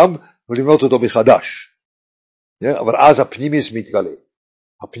את העולם ולבנות אותו מחדש. אבל אז הפנימיוס מתגלה.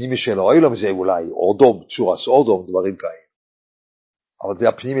 הפנימיוס של העולם זה אולי אורדום, צורס אורדום, דברים כאלה. אבל זה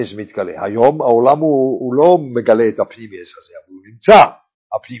הפנימיוס מתגלה. היום העולם הוא לא מגלה את הפנימיוס הזה, אבל הוא נמצא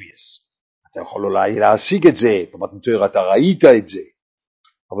הפנימיוס. אתה יכול אולי להשיג את זה, במתן תורה אתה ראית את זה.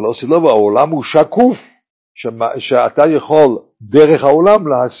 אבל לא סלוב, העולם הוא שקוף, שאתה יכול דרך העולם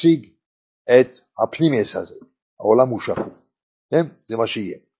להשיג את הפנימיוס הזה. העולם הוא שקוף. זה מה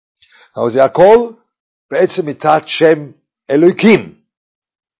שיהיה. אבל זה הכל בעצם מצד שם אלוקים.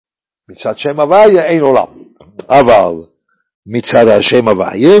 מצד שם הוויה אין עולם. אבל מצד השם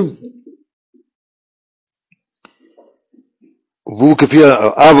הוויה, והוא כפי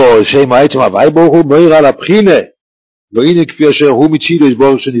אבל שם העצם הוויה בו הוא מאיר על הבחינה, והנה כפי אשר הוא מצידו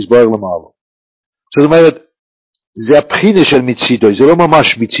יסבור שנסבור למעלה. זאת אומרת, זה הבחינה של מצידו, זה לא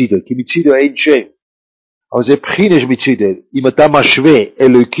ממש מצידו, כי מצידו אין שם. אבל זה בחינה של מצידו. אם אתה משווה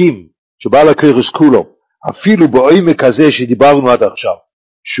אלוקים שבא לקרס כולו, אפילו בעומק הזה שדיברנו עד עכשיו,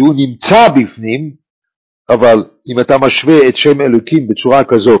 שהוא נמצא בפנים, אבל אם אתה משווה את שם אלוקים בצורה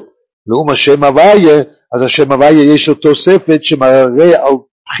כזאת, לעומת השם הוויה, אז השם הוויה יש לו תוספת שמראה על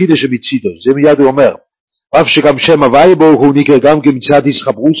בחינה של מצידו. זה מיד הוא אומר. אף שגם שם הוויה בו הוא נקרא גם כמצד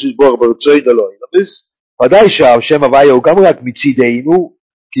ישחברוס יסבור ברצוי דלוי. ודאי שהשם הוויה הוא גם רק מצידנו,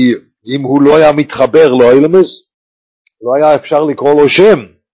 כי אם הוא לא היה מתחבר לו אילמס, לא היה אפשר לקרוא לו שם,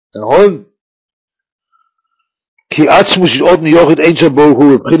 נכון? כי עצמוס עוד ניוחד אין שם בו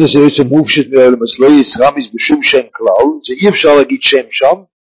הוא מבחינת זה עצם מופשט מאילמס, לא יסרמיס בשום שם כלל, זה אי אפשר להגיד שם שם,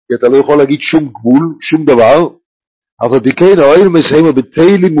 כי אתה לא יכול להגיד שום גבול, שום דבר, אבל בכן האילמס הם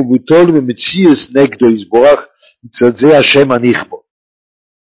הבטלים ובטולים ומציאס נגדו יסבורך, מצד זה השם הנכבוד.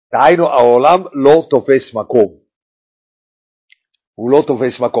 דהיינו, העולם לא תופס מקום. הוא לא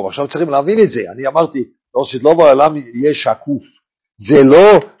תופס מקום. עכשיו צריכים להבין את זה. אני אמרתי, לא שדלוב העולם יהיה שקוף. זה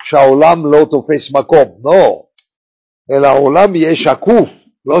לא שהעולם לא תופס מקום, לא. אלא העולם יהיה שקוף.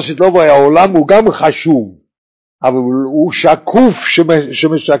 לא שטלובו, העולם הוא גם חשוב, אבל הוא שקוף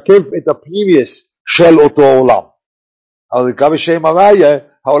שמשקף את הפנימיוס של אותו עולם. אבל כמה שם הוויה,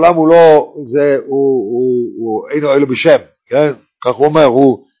 העולם הוא לא, הוא אינו אלו בשם, כן? כך הוא אומר,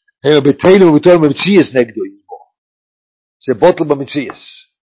 הוא בתהילים ובתהילים במציאס נגדו, זה בוטל במציאס,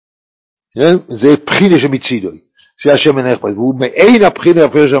 כן? זה בחינה של מצידוי, זה השם מנחפת, והוא מעין הבחינה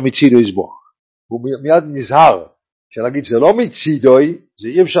אפילו של מצידוי יסבור, הוא מיד נזהר, שלהגיד זה לא מצידוי, זה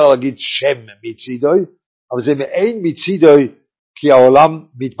אי אפשר להגיד שם מצידוי, אבל זה מעין מצידוי, כי העולם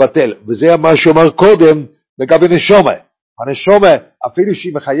מתבטל, וזה מה שאומר קודם, לגבי נשומה, הנשומה, אפילו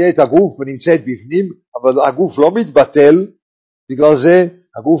שהיא מחיה את הגוף ונמצאת בפנים, אבל הגוף לא מתבטל, בגלל זה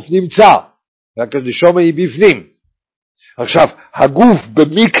הגוף נמצא, רק הנשומה היא בפנים. עכשיו, הגוף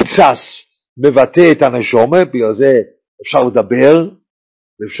במקצס מבטא את הנשומה, בגלל זה אפשר לדבר,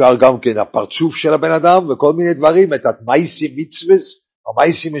 ואפשר גם כן הפרצוף של הבן אדם, וכל מיני דברים, את המייסים מצווס,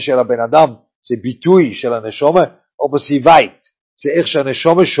 המייסים של הבן אדם, זה ביטוי של הנשומה, או בסביבית, זה איך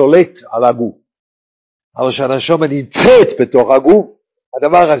שהנשומה שולט על הגוף. אבל שהנשומה נמצאת בתוך הגוף,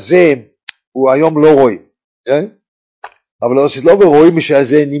 הדבר הזה הוא היום לא רואים, כן? אבל לא רואים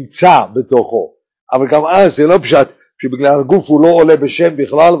שזה נמצא בתוכו, אבל גם אז זה לא פשט, שבגלל הגוף הוא לא עולה בשם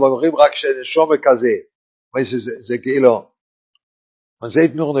בכלל, ואומרים רק שנשומה כזה, זה כאילו, זה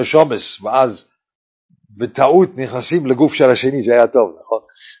יתנור נשומס, ואז בטעות נכנסים לגוף של השני, זה היה טוב, נכון?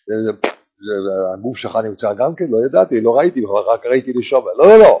 הגוף שלך נמצא גם כן, לא ידעתי, לא ראיתי, רק ראיתי נשומה,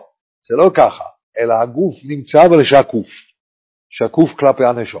 לא, זה לא ככה, אלא הגוף נמצא אבל שקוף, שקוף כלפי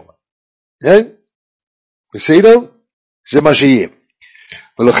הנשומה, כן? בסדר? זה מה שיהיה.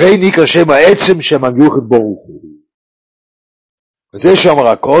 ולכן נקרא שם העצם שם המיוחד ברוך הוא. וזה שאמר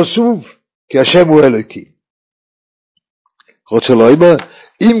הכוסוף, כי השם הוא אלוקי. רוצה לומר,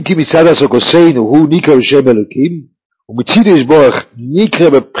 אם כי מצד הסוקוסינו הוא נקרא בשם אלוקים, ומצד יסבורך נקרא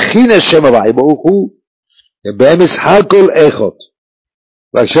בבחינה שם הוואי ברוך הוא, ובאמס הכל איכות,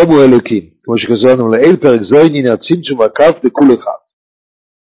 והשם הוא אלוקים, כמו שכזרנו לאל פרק זוין, הנה הצמצום והקף דכול אחד.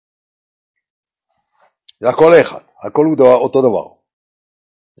 זה הכל אחד, הכל הוא אותו דבר.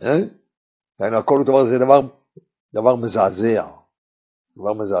 הכל הוא דבר, זה דבר מזעזע,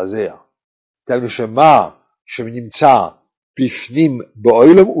 דבר מזעזע. תראינו שמה שנמצא בפנים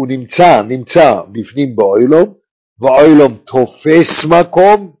באוילום, הוא נמצא בפנים באוילום, ואוילום תופס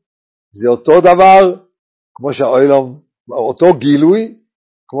מקום, זה אותו דבר, כמו שהאוילום, אותו גילוי,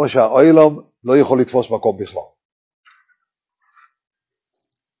 כמו שהאוילום לא יכול לתפוס מקום בכלל.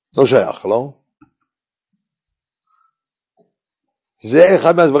 לא שייך, לא? זה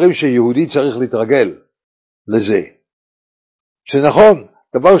אחד מהדברים שיהודי צריך להתרגל לזה. שנכון,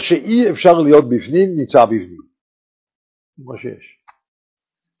 דבר שאי אפשר להיות בפנים, נמצא בפנים. זה מה שיש.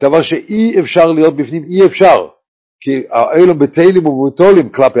 דבר שאי אפשר להיות בפנים, אי אפשר. כי האלם בתהילים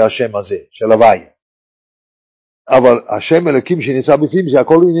ובתולים כלפי השם הזה, של הוואי. אבל השם אלוקים שנמצא בפנים, זה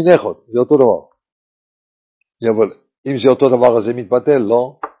הכל עניינך, זה אותו דבר. אבל אם זה אותו דבר, אז זה מתבטל,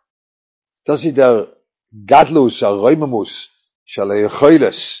 לא? תעשי דר גדלוס, הרויממוס, של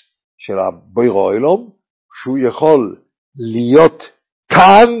היכולס, של הבוירו אלום, שהוא יכול להיות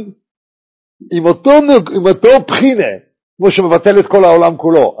כאן, עם אותו בחינה, כמו שמבטל את כל העולם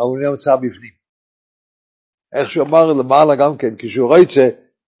כולו, אבל הוא נמצא בפנים. איך שהוא אמר למעלה גם כן, כשהוא רוצה,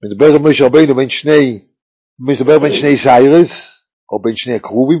 מדבר עם משה רבינו מדבר בין שני סיירס, או בין שני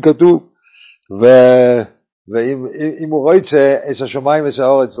קרובים כתוב, ואם הוא רוצה, את השמיים ואת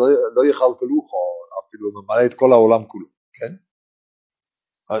הארץ לא יכלכלוך, אפילו ממלא את כל העולם כולו, כן?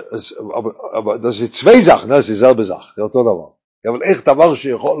 אבל זה צווי זך, זה זר בזך, זה אותו דבר. אבל איך דבר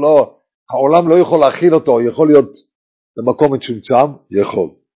שיכול, לא, העולם לא יכול להכיל אותו, יכול להיות במקום מצומצם, יכול.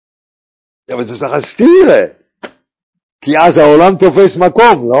 אבל זה צריך להסתיר, כי אז העולם תופס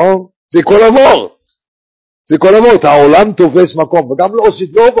מקום, לא? זה כל אבות. זה כל אבות, העולם תופס מקום, וגם לא עושה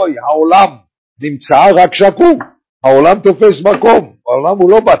דובוי, העולם נמצא רק שקום, העולם תופס מקום, העולם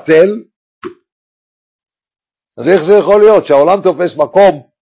הוא לא בטל, אז איך זה יכול להיות שהעולם תופס מקום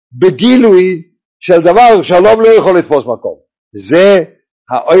בגילוי של דבר שהעולם לא יכול לתפוס מקום? זה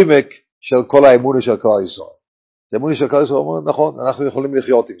העומק של כל האמונה של כלל ישראל. האמונה של כלל ישראל אומר, נכון, אנחנו יכולים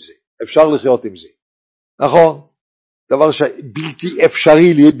לחיות עם זה, אפשר לחיות עם זה, נכון, דבר שבלתי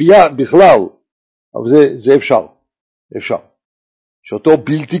אפשרי בכלל, אבל זה אפשר. שאותו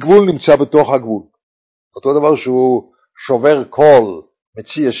בלתי גבול נמצא בתוך הגבול. אותו דבר שהוא שובר כל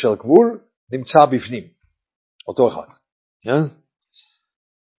מציע של גבול, נמצא בפנים. אותו אחד.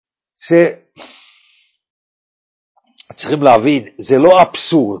 צריכים להבין, זה לא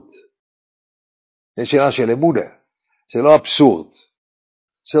אבסורד. זה שאלה של אמונה. זה לא אבסורד.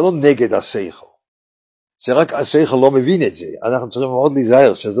 זה לא נגד השכל. זה רק השכל לא מבין את זה. אנחנו צריכים מאוד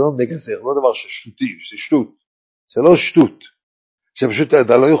להיזהר, שזה לא נגד שכל, לא דבר ששטותי, זה שטות. זה לא שטות. זה פשוט,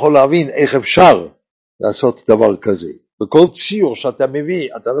 אתה לא יכול להבין איך אפשר לעשות דבר כזה. בכל ציר שאתה מביא,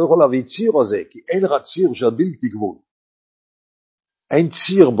 אתה לא יכול להביא ציר הזה, כי אין לך ציר של בלתי גבול. אין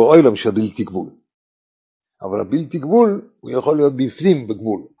ציר בעולם של בלתי גבול. אבל הבלתי גבול, הוא יכול להיות בפנים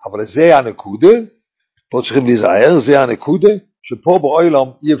בגבול. אבל זה הנקודה, פה צריכים להיזהר, זה הנקודה, שפה בעולם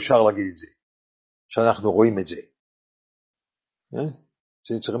אי אפשר להגיד את זה. שאנחנו רואים את זה.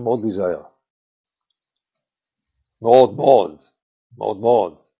 זה צריכים מאוד להיזהר. מאוד מאוד. מאוד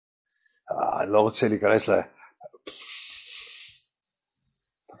מאוד. אני לא רוצה להיכנס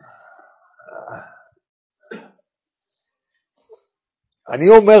אני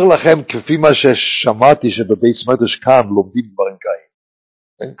אומר לכם, כפי מה ששמעתי שבבית מדרש כאן לומדים דברים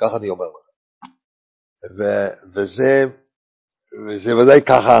כאלה. ככה אני אומר לכם. וזה ודאי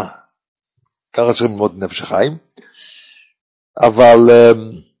ככה צריכים ללמוד נפש החיים. אבל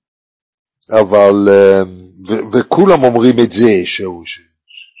וכולם אומרים את זה,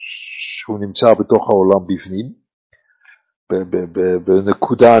 שהוא נמצא בתוך העולם בפנים,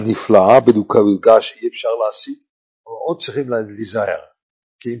 בנקודה נפלאה, בנקודה שאי אפשר להשיג, אבל עוד צריכים להיזהר,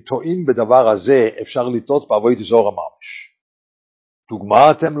 כי אם טועים בדבר הזה, אפשר לטעות בעבודת זרה ממש.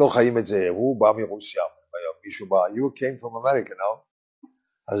 דוגמה, אתם לא חיים את זה, הוא בא מרוסיה, מישהו בא, you came from America, no?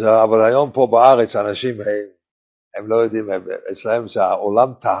 אבל היום פה בארץ, אנשים הם לא יודעים, אצלהם זה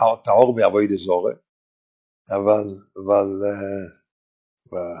העולם טהור מעבודת זרה, אבל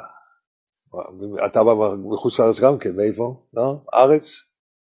אתה בא מחוץ לארץ גם כן, מאיפה? לא? ארץ?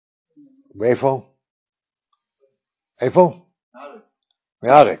 מאיפה? איפה?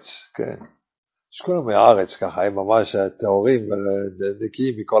 מארץ, כן. יש כולם מארץ ככה, הם ממש טהורים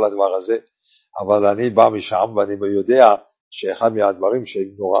ונקיים מכל הדבר הזה, אבל אני בא משם ואני יודע שאחד מהדברים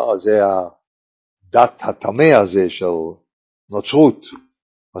שנורא זה הדת הטמא הזה של נוצרות.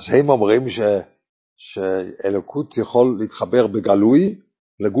 אז הם אומרים שאלוקות יכול להתחבר בגלוי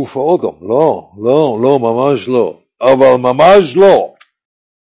לגוף האדם. לא, ממש לא. אבל ממש לא.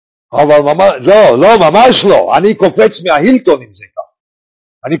 ממש לא. אני קופץ מההילטון עם זה כך.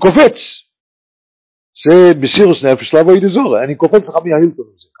 אני קופץ. זה בסירוס נפש לעבוד זרה. אני קופץ לך מההילטון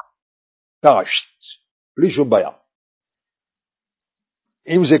עם זה כך. ככה, בלי שום בעיה.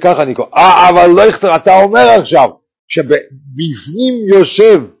 אם זה ככה אני קופץ. אבל לא, אתה אומר עכשיו, שבפנים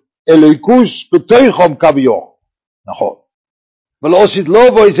יושב אלוקוס בתוכם כביכול. נכון. ולא עשית לא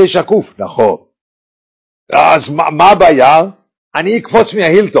בו איזה שקוף. נכון. אז מה הבעיה? אני אקפוץ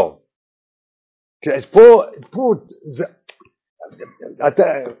מההילטון. אז פה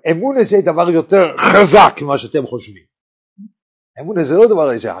אמונה זה דבר יותר חזק ממה שאתם חושבים. אמונה זה לא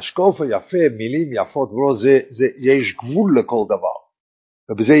דבר איזה השקופה יפה, מילים יפות, ולא יש גבול לכל דבר.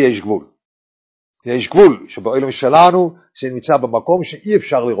 ובזה יש גבול. יש גבול שבעולם שלנו זה נמצא במקום שאי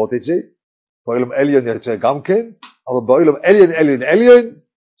אפשר לראות את זה. בעולם עליון יוצא גם כן, אבל בעולם עליון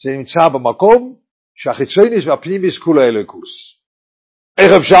זה נמצא במקום שהחיצוניס והפנימיס כולה אלוקוס.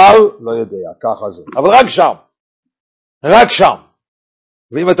 איך אפשר? לא יודע, ככה זה. אבל רק שם.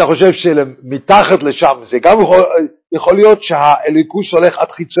 ואם אתה חושב שמתחת לשם זה גם יכול להיות שהאלוקוס הולך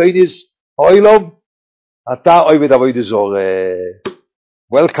עד חיצוניס העולם, אתה אוהב עבודת זרה.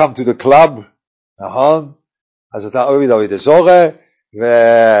 Welcome to the club. נכון? אז אתה אוהב עבודת זרה,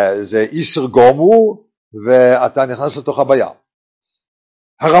 וזה איסר גמור, ואתה נכנס לתוך הבעיה.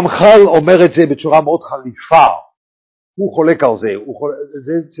 הרמח"ל אומר את זה בצורה מאוד חריפה, הוא חולק על זה,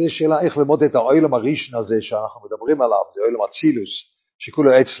 זה שאלה איך ללמוד את העולם הראשון הזה שאנחנו מדברים עליו, זה עולם אצילוס,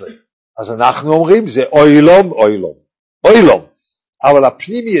 שכולו אצלי. אז אנחנו אומרים זה עולם, אבל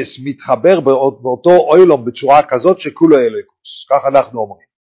הפנימיוס מתחבר באותו עולם בצורה כזאת שכולו אלוקוס, כך אנחנו אומרים.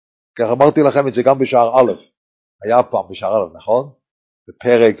 כך אמרתי לכם את זה גם בשער א', היה פעם בשער א', נכון?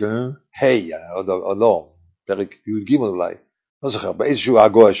 בפרק או לא, פרק י"ג אולי, לא זוכר, באיזשהו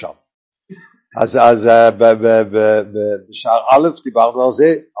הגוי שם. אז בשער א' דיברנו על זה,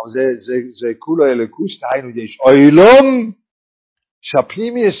 אבל זה כולו אלוקוס, תהיינו יש עולם,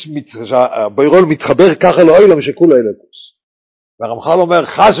 שהפנימיוס בעולם מתחבר ככה לעולם שכולו אלוקוס. והרמח"ל אומר,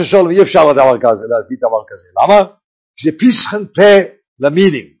 חס ושלום אי אפשר להגיד דבר כזה. למה? זה פיסחן פה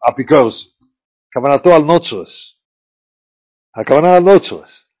למינים, אפיקורס. כוונתו על נוצרס. הכוונה על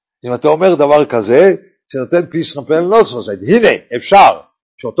נוצרס. אם אתה אומר דבר כזה, זה נותן פיסחן פה לנוצרס. הנה, אפשר,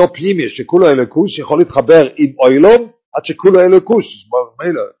 שאותו פנימיוס שכולו אלוקוס יכול להתחבר עם עולם, עד שכולו אלוקוס.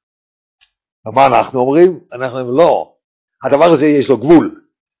 מה אנחנו אומרים? אנחנו אומרים לא. הדבר הזה יש לו גבול.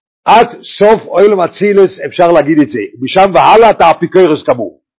 עד סוף עולם אצילוס אפשר להגיד את זה. משם והלאה אתה אפיקורס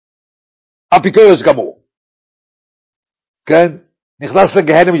גמור. אפיקורס גמור. כן? נכנס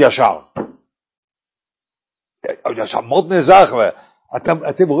לגהנם ישר. זה המון נזך,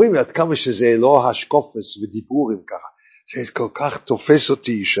 אתם רואים עד כמה שזה לא השקופס ודיבורים ככה, זה כל כך תופס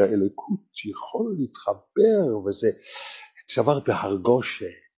אותי שהאלוקות יכול להתחבר, וזה דבר בהרגושה,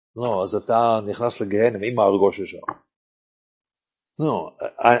 לא, אז אתה נכנס לגהנם עם ההרגושה שלך. לא,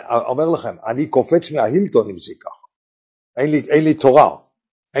 אומר לכם, אני קופץ מההילטון עם זה ככה, אין לי תורה,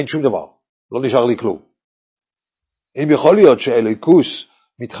 אין שום דבר, לא נשאר לי כלום. אם יכול להיות שאלוקוס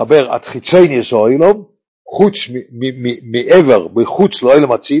מתחבר עד חיצוניוס האילום, חוץ מעבר, בחוץ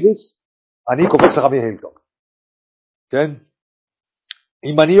לאילום אצילוס, אני קופץ לך מההילטון. כן?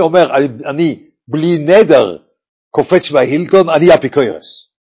 אם אני אומר, אני בלי נדר קופץ מההילטון, אני אפיקורס.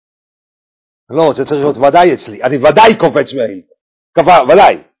 לא, זה צריך להיות ודאי אצלי, אני ודאי קופץ מההילטון.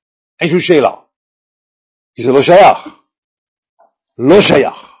 ודאי, אין שום שאלה. כי זה לא שייך. לא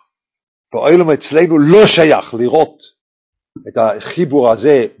שייך. באילום אצלנו לא שייך לראות את החיבור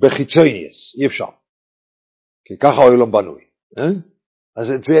הזה בחיצוניוס, אי אפשר. כי ככה האילום בנוי. אז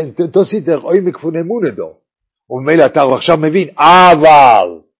זה תוסית אוי מכפון אמונדו. וממילא אתה עכשיו מבין,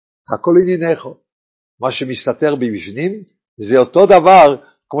 אבל הכל עניינך. מה שמסתתר בפנים זה אותו דבר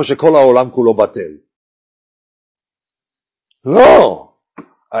כמו שכל העולם כולו בטל. לא.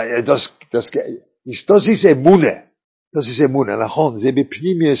 das ist אמונה, נכון, זה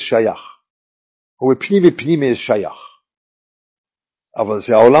בפנימי שייך. ובפנימי שייך. אבל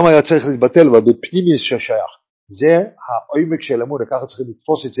זה העולם היה צריך להתבטל, אבל בפנימי שייך. זה העומק של אמונה, ככה צריכים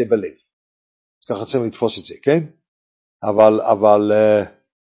לתפוס את זה בלב. ככה צריכים לתפוס את זה, כן?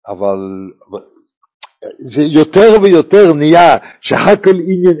 אבל זה יותר ויותר נהיה שהכל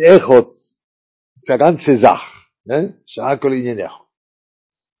עניין אחד, זה ganze זך, שהכל עניין אחד.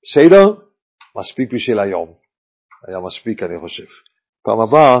 בסדר? מספיק בשביל היום. היה מספיק אני חושב. פעם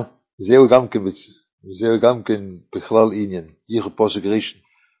הבאה, זהו גם כן בכלל עניין. איך פוסק ראשון.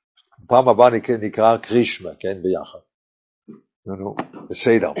 פעם הבאה נקרא קרישמה, כן, ביחד.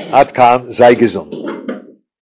 בסדר. עד כאן, sei gesund.